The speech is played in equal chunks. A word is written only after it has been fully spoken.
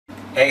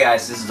Hey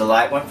guys, this is the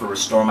light one for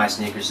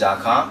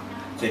restoremysneakers.com.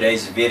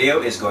 Today's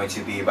video is going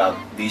to be about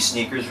these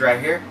sneakers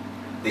right here,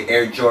 the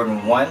Air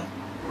Jordan 1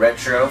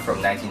 Retro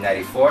from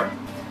 1994.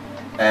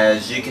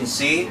 As you can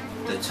see,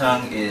 the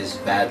tongue is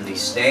badly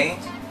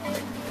stained,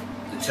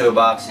 the toe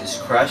box is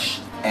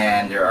crushed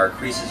and there are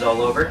creases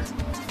all over,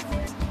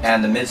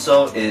 and the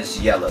midsole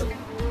is yellowed.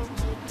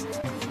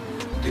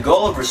 The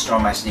goal of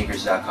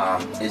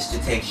restoremysneakers.com is to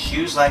take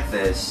shoes like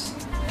this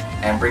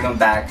and bring them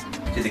back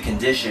to the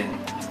condition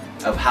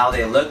of how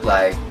they looked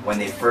like when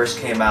they first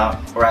came out,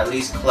 or at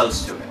least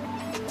close to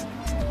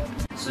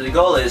it. So the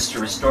goal is to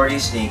restore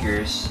these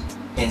sneakers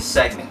in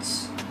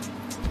segments,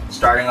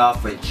 starting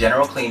off with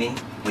general cleaning,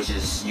 which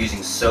is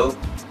using soap,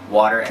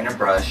 water, and a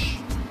brush,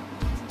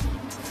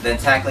 then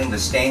tackling the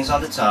stains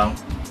on the tongue,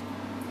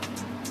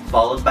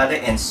 followed by the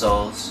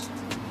insoles,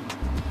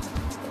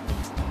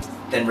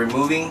 then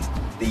removing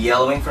the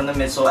yellowing from the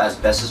midsole as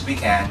best as we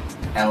can,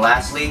 and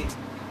lastly,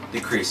 the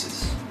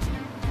creases.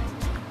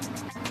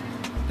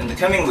 In the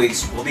coming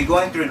weeks, we'll be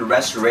going through the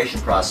restoration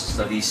process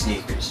of these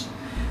sneakers.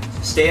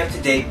 Stay up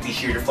to date, be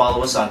sure to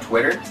follow us on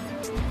Twitter.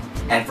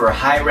 And for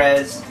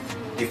high-res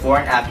before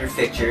and after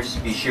pictures,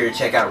 be sure to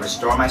check out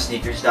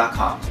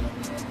restoremysneakers.com.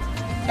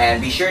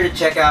 And be sure to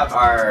check out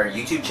our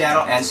YouTube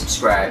channel and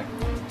subscribe.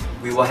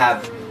 We will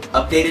have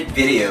updated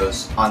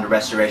videos on the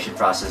restoration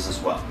process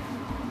as well.